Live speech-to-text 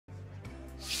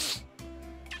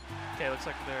Okay, looks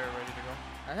like they're ready to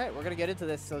go. All right, we're gonna get into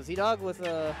this. So ZDawg with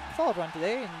a solid run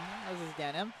today, and this is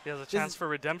DanM. He has a chance for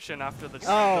redemption after the,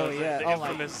 the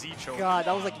infamous Z choke. God,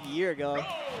 that was like a year ago.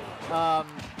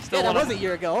 Still yeah, that was a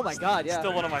year ago. Oh my God, yeah.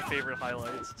 Still one of my favorite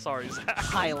highlights. Sorry, Zach.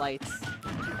 Highlights.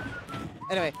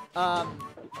 Anyway, the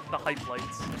hype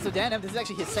lights. So DanM, this is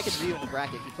actually his second Ryu in the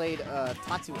bracket. He played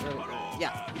Tatsu earlier.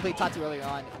 Yeah, he played Tatsu earlier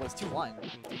on. It was 2-1.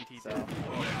 So.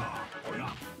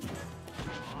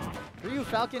 Ryu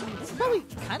Falcon is probably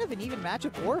kind of an even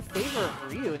matchup or favor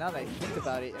of Ryu now that I think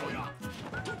about it. I mean,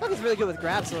 Falcon's really good with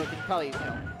grabs, so it can probably,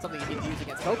 something you can use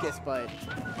against Focus, but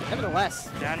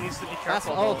nevertheless. Dan needs to be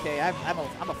careful. Okay,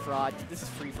 I'm a fraud. This is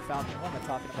free for Falcon. What am I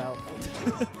talking about?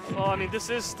 Well, I mean,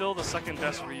 this is still the second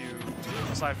best Ryu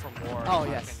aside from War. Oh,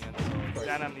 yes. Opinion, so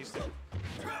DanM needs to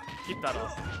keep that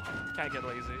up. Can't get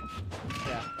lazy.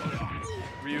 Yeah.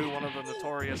 Ryu, one of the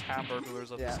notorious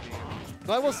hamburglers of this game.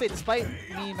 So I will say, despite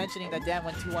me mentioning that Dan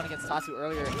went 2-1 against Tatsu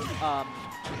earlier,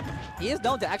 he is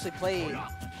known to actually play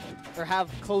or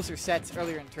have closer sets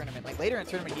earlier in the tournament. Like later in the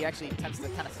tournament, he actually tends to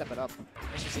kind of step it up.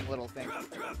 Interesting little thing.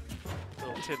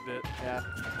 Little tidbit. Yeah.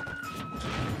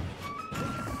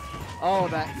 Oh,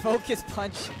 that focus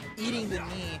punch eating the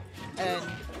knee, and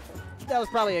that was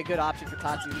probably a good option for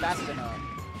Tatsu. Faster than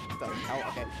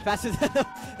faster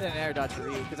than an air dodge for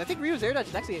Ryu, because I think Ryu's air dodge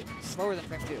is actually slower than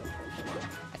frame 2.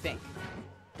 I think.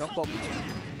 Don't quote me.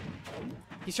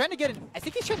 He's trying to get I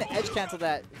think he's trying to edge cancel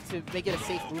that to make it a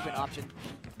safe movement option,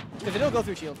 because it'll go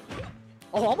through shield.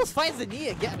 Oh, almost finds the knee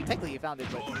again. I mean, technically he found it,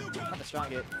 but not a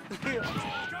strong hit.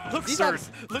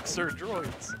 Look, sir,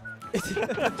 droids.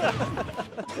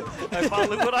 I found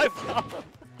what I found.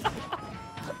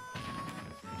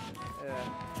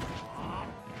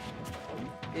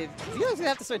 He's gonna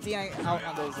have to start DIing out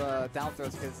on those down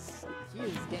throws because he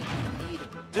is getting need.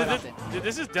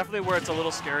 This is definitely where it's a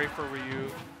little scary for Ryu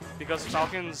because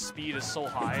Falcon's speed is so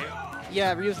high.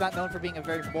 Yeah, Ryu's not known for being a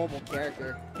very mobile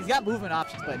character. He's got movement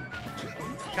options, but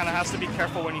kind of has to be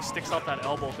careful when he sticks out that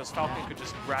elbow because Falcon could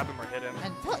just grab him or hit him.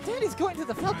 And Danny's going to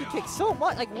the Falcon kick so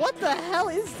much. Like, what the hell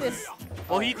is this?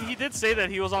 Well, he did say that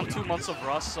he was on 2 months of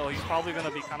rust, so he's probably going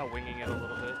to be kind of winging it a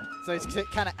little bit. So he's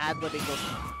kind of ad-libbing those.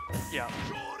 Yeah.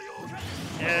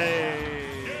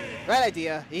 Yay. Right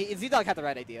idea. ZDawg had the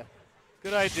right idea.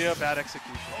 Good idea, bad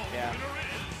execution. Yeah.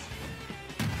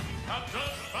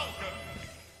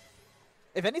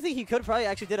 If anything, he could probably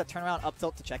actually did a turnaround up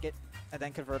tilt to check it and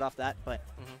then convert off that, but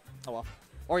oh well.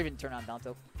 Or even turn on down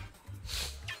tilt.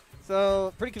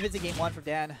 So, pretty convincing game 1 for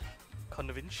Dan.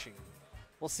 Convincing.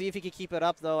 We'll see if he can keep it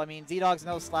up, though. I mean, ZDawg's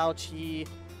no slouch. He's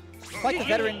quite the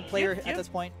veteran player at this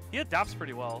point. He adapts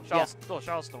pretty well. Xiao's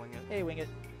still wing it. Hey, wing it.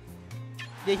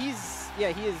 Yeah, he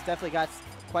has definitely got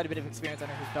quite a bit of experience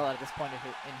under his belt at this point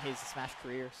in his Smash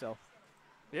career, so.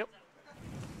 Yep.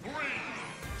 3,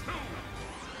 2,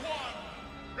 1,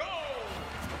 go!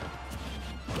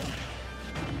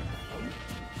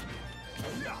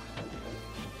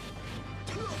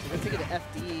 We're going to take it to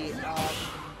FD.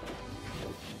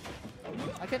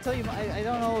 I can't tell you, I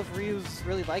don't know if Ryu's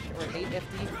really like or hate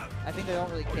FD. I think they don't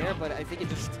really care, but I think it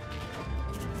just,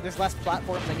 there's less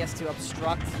platforms, I guess, to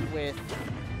obstruct with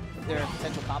their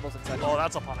potential combos and such. Oh,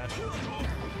 that's a punish.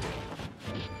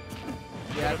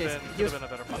 Yeah, okay, he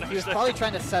was probably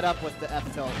trying to set up with the F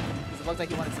tilt, because it looked like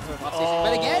he wanted some sort of offstation.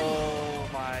 But again, oh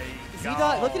my God.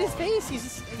 ZDawg, look at his face.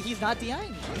 He's not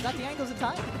DIing. He's not DIing those in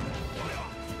time.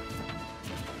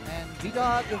 And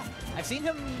ZDawg, I've seen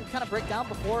him kind of break down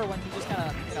before when he just kind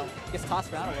of, gets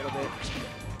tossed around a little bit.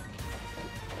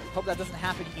 Hope that doesn't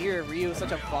happen here. Ryu is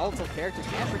such a volatile character.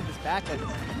 Can't bring this back, but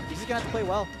he's just going to have to play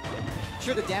well. I'm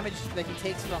sure the damage that he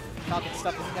takes from Falcon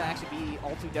stuff isn't going to actually be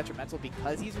all too detrimental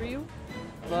because he's Ryu,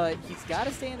 but he's got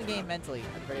to stay in the game mentally,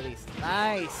 at the very least.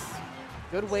 Nice.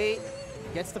 Good weight.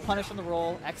 Gets the punish on the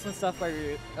roll. Excellent stuff by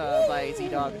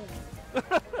ZDawg.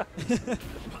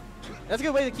 That's a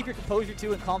good way to keep your composure,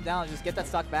 too, and calm down and just get that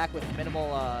stock back with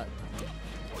minimal,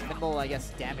 I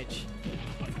guess, damage.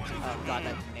 Oh, God,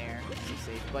 that nair. So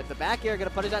safe. But the back air, gonna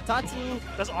punish that Tatsu.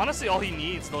 That's honestly all he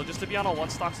needs, though, just to be on a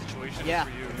one-stock situation for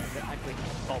you. Exactly.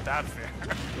 Oh, bad fair.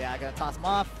 Yeah, I gotta toss him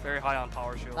off. Very high on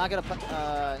power shield. Not gonna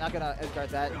edge guard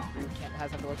that. Ryu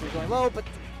has him to luxury going low, but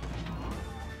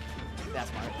that's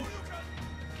smart.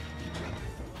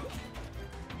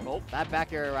 Oh, that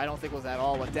back air I don't think was at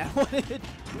all what Dan wanted.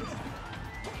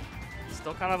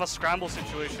 Still kind of a scramble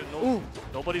situation.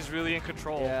 Nobody's really in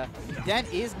control. Yeah. Dan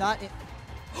is not in.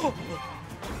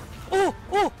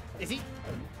 Oh! Is he?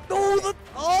 No!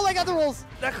 Oh my God, the rolls!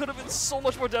 That could have been so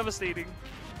much more devastating.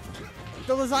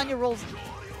 The lasagna rolls.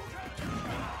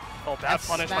 Oh, bad F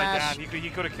punish by smash. Dan. He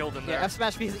could have killed him there. Yeah, F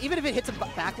smash, because even if it hits him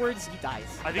backwards, he dies.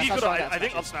 I think That's he how could strong have. that I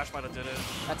think smash up is. smash might have did it.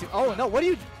 That's oh no! What do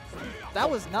you? That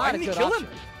was Why not a didn't he good kill option.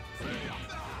 him?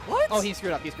 What? Oh, he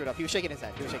screwed up. He screwed up. He was shaking his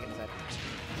head.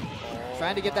 Oh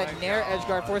Trying to get that my Nair edge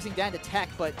guard, God. forcing Dan to tech,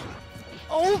 but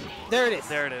oh, there it is.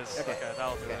 There it is. Okay. Okay,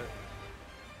 that'll do Okay. it.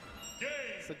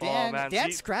 So Oh, Dan, man,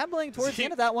 Dan's Z- scrambling towards Z- the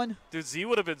end of that one. Dude, Z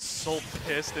would have been so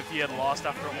pissed if he had lost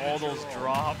after all those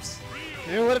drops.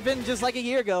 It would have been just like a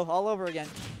year ago, all over again.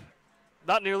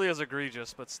 Not nearly as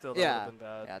egregious, but still, that would Yeah, have been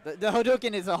bad. yeah. The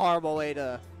Hadouken is a horrible way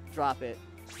to drop it.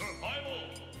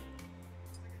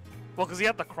 Well, because he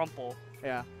had the crumple.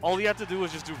 Yeah. All he had to do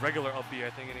was just do regular up B, I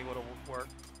think, and he would have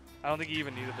worked. I don't think he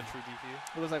even needed the true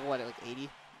DP. It was like what, like 80?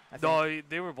 I think. No,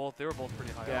 they were both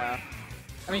pretty high. Yeah.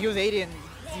 I mean, he was 80 and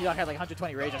ZDawg had like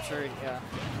 120 rage, I'm sure. Yeah.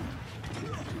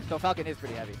 So Falcon is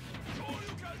pretty heavy.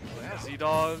 Yeah,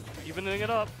 ZDawg evening it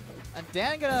up. And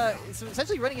Dan gonna so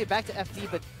essentially running it back to FD,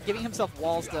 but giving himself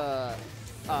walls to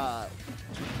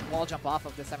wall jump off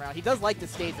of this time around. He does like the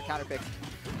stage for counter picks,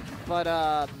 but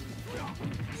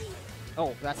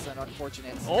oh, that's an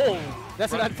unfortunate. Oh,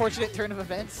 That's right, an unfortunate turn of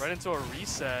events. right into a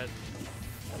reset,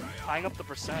 tying up the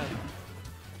percent.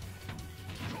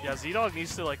 Yeah, ZDawg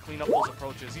needs to like clean up those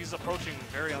approaches. He's approaching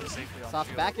very unsafely on Soft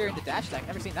field. back air into dash tag.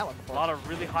 Never seen that one A before. lot of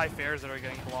really high fares that are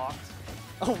getting blocked.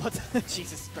 Oh, what?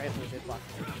 Jesus Christ, with hitbox.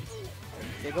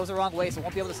 It goes the wrong way, so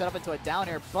won't be able to set up into a down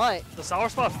air, but The sour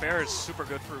spot fair is super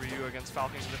good for Ryu against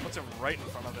Falcons because it puts him right in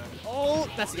front of him. oh,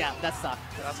 that's tough.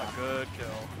 That's a good kill.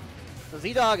 So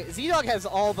ZDawg has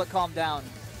all but calmed down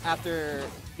after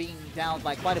being down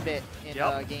by quite a bit in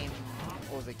Yep. game.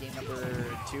 What was it? Game number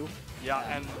 2. Yeah,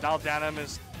 and now DanM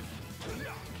is.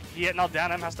 Now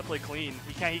DanM has to play clean.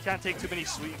 He can't take too many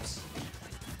sweeps.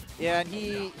 Yeah, and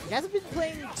he hasn't been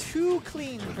playing too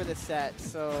clean for this set,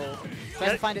 so trying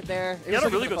to find it there. He had a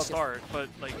really good start, but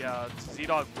like yeah,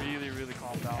 ZDawg really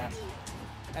calmed down.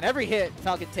 And every hit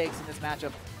Falcon takes in this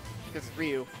matchup, because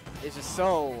Ryu is just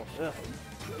so. Ugh.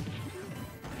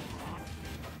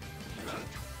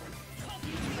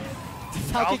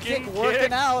 Falcon kick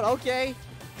working out, okay.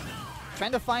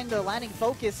 Trying to find the landing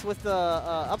focus with the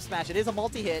up smash. It is a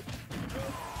multi-hit,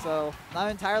 so not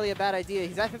entirely a bad idea.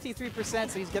 He's at 53%,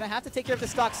 so he's going to have to take care of the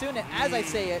stock soon, and as I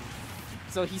say it,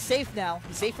 so he's safe now.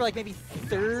 He's safe for like maybe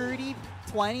 30,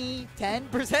 20,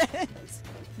 10%.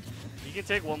 He can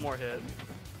take one more hit.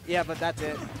 Yeah, but that's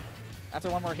it. After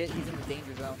one more hit, he's in the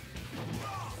danger zone.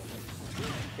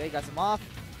 Okay, got some off.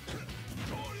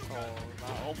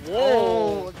 Oh, whoa!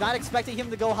 Oh, not expecting him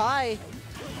to go high.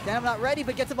 Then I'm not ready,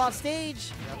 but gets him off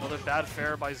stage. Yeah, another bad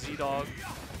fair by ZDawg.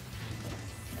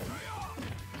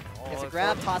 Gets a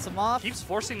grab, toss him off. Keeps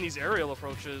forcing these aerial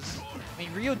approaches. I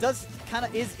mean, Ryu does kind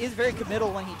of is very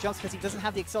committal when he jumps because he doesn't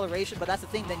have the acceleration, but that's the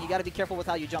thing. Then you got to be careful with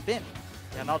how you jump in.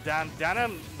 Yeah, now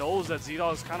DanM knows that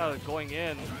ZDawg is kind of going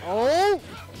in, Oh!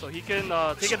 so he can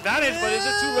take advantage. But is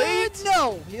it too late?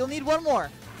 No, he'll need one more.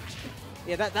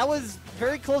 Yeah, that was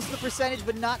very close to the percentage,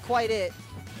 but not quite it.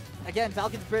 Again,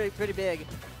 Falcon's pretty big.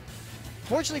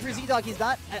 Fortunately for ZDawg, he's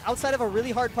not, outside of a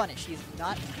really hard punish, he's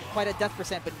not quite at death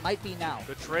percent, but might be now.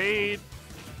 Good trade.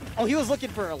 Oh, he was looking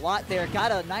for a lot there.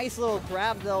 Got a nice little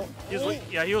grab, though. He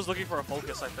was looking for a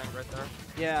focus, I think, right there.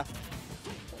 Yeah.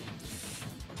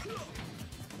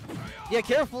 Yeah,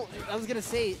 careful. I was going to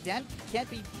say, Dan can't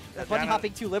be bunny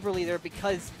hopping too liberally there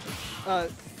because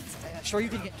sure you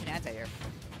can anti-air.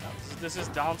 This is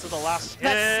down to the last hit,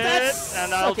 That's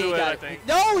and that'll okay, do it, got I think.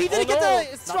 No, he didn't Oh,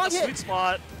 get the strong not the hit. sweet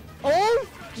spot. Oh,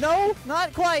 no,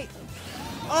 not quite.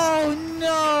 Oh,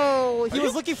 no. He Are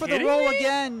was you looking for the kidding roll me?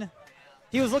 again.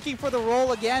 He was looking for the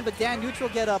roll again, but Dan neutral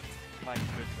get up, My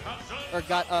goodness. or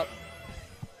got up.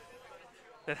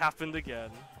 It happened again.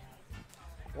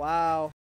 Wow.